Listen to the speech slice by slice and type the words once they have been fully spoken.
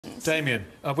Damian,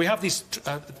 we have these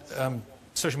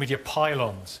social media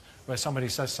pylons where somebody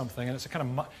says something and it's a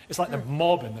kind of it's like the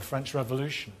mob in the French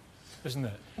Revolution, isn't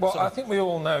it? Well, I think we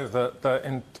all know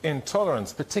that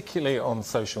intolerance, particularly on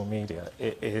social media,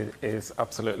 is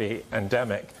absolutely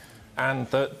endemic, and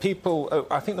that people.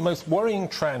 I think the most worrying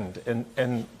trend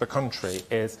in the country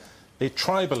is the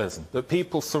tribalism, that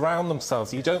people surround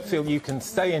themselves. You don't feel you can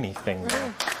say anything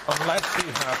now unless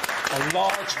you have a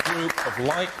large group of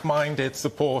like-minded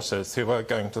supporters who are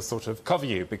going to sort of cover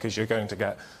you because you're going to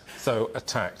get so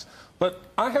attacked. But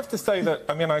I have to say that,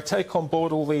 I mean, I take on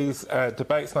board all these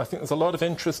debates, and I think there's a lot of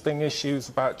interesting issues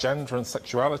about gender and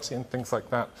sexuality and things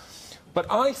like that. But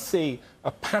I see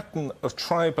a pattern of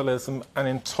tribalism and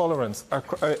intolerance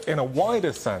in a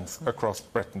wider sense across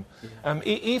Britain.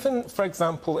 Even, for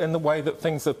example, in the way that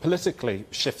things are politically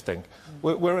shifting.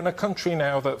 We're in a country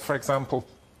now that, for example,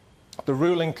 the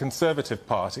ruling Conservative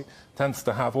Party tends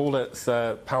to have all its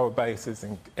power bases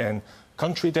in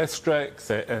country districts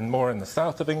and more in the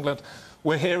south of England.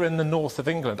 We're here in the north of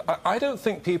England. I don't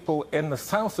think people in the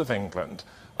south of England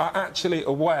are actually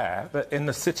aware that in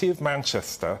the city of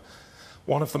Manchester,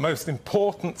 one of the most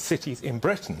important cities in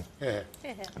Britain,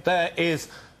 there is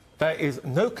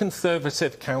no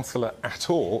Conservative councillor at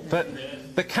all.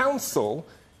 The council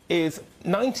is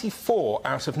 94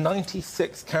 out of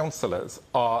 96 councillors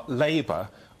are Labour.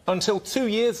 Until 2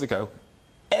 years ago,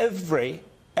 every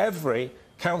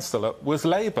councillor was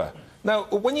Labour. Now,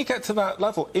 when you get to that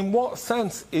level, in what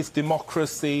sense is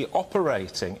democracy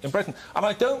operating in Britain? And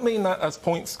I don't mean that as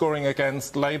point scoring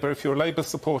against Labour if you're a Labour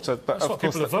supporter. That's what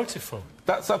people have voted for.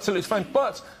 That's absolutely fine.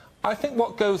 But I think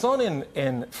what goes on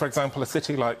in, for example, a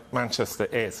city like Manchester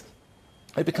is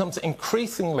it becomes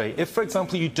increasingly, if, for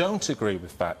example, you don't agree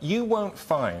with that, you won't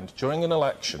find, during an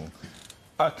election,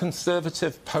 a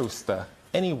Conservative poster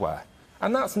anywhere.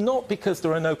 And that's not because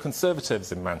there are no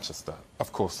Conservatives in Manchester.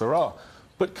 Of course there are.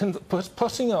 But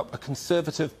putting up a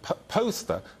Conservative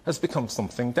poster has become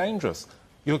something dangerous.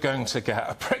 You're going to get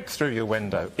a prick through your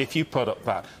window if you put up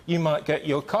that. You might get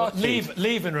your car key.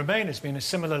 Leave and Remain has been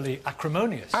similarly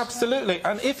acrimonious. Absolutely.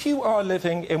 And if you are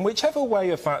living in whichever way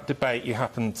of that debate you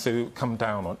happen to come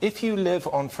down on, if you live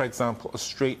on, for example, a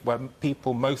street where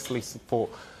people mostly support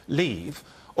Leave,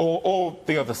 or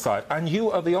the other side, and you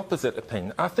are the opposite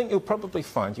opinion, I think you'll probably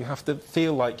find you have to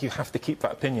feel like you have to keep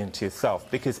that opinion to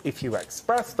yourself, because if you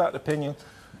express that opinion,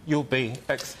 you'll be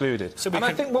excluded.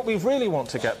 I think what we really want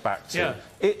to get back to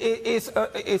is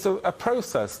a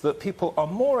process that people are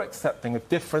more accepting of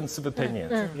difference of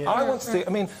opinions. I want to see, I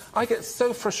mean, I get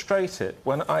so frustrated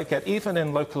when I get, even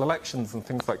in local elections and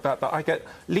things like that, that I get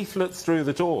leaflets through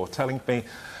the door telling me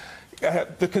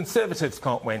the Conservatives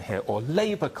can't win here, or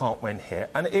Labour can't win here,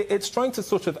 and it's trying to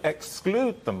sort of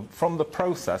exclude them from the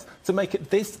process to make it,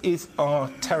 this is our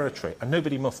territory, and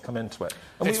nobody must come into it.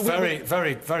 And it's very,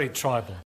 very, very tribal.